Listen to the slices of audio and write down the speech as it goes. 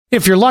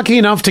If you're lucky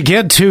enough to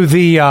get to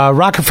the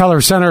Rockefeller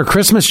Center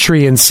Christmas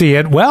tree and see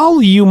it, well,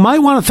 you might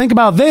want to think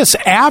about this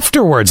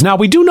afterwards. Now,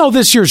 we do know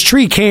this year's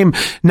tree came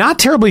not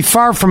terribly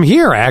far from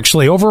here,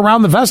 actually, over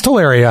around the Vestal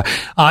area.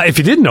 If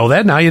you didn't know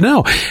that, now you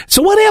know.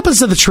 So what happens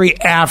to the tree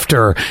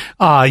after,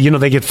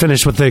 they get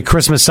finished with the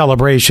Christmas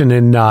celebration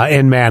in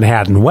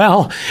Manhattan?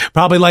 Well,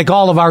 probably like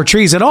all of our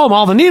trees at home,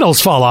 all the needles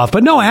fall off.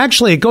 But no,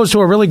 actually, it goes to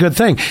a really good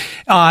thing.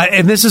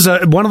 And this is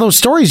one of those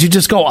stories you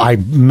just go, I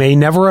may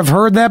never have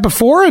heard that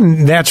before,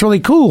 and that's really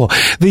cool.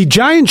 The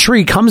giant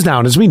tree comes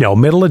down, as we know,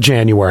 middle of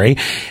January,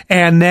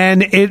 and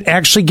then it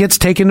actually gets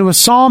taken to a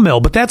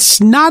sawmill. But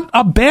that's not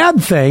a bad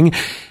thing.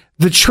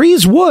 The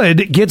tree's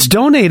wood gets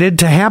donated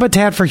to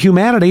Habitat for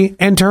Humanity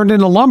and turned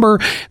into lumber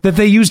that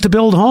they use to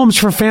build homes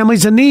for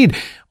families in need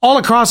all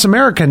across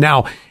America.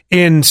 Now,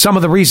 in some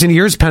of the recent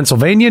years,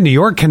 Pennsylvania, New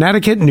York,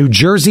 Connecticut, New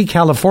Jersey,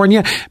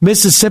 California,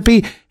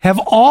 Mississippi have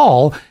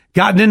all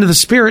gotten into the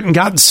spirit and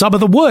gotten some of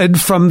the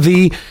wood from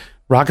the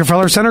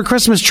Rockefeller Center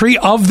Christmas tree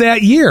of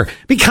that year.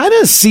 Be kind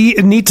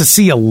of neat to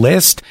see a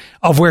list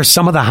of where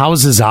some of the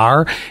houses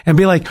are and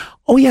be like,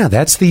 oh yeah,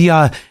 that's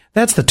the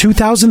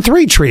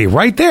 2003 tree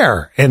right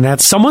there. And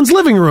that's someone's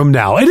living room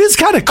now. It is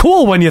kind of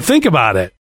cool when you think about it.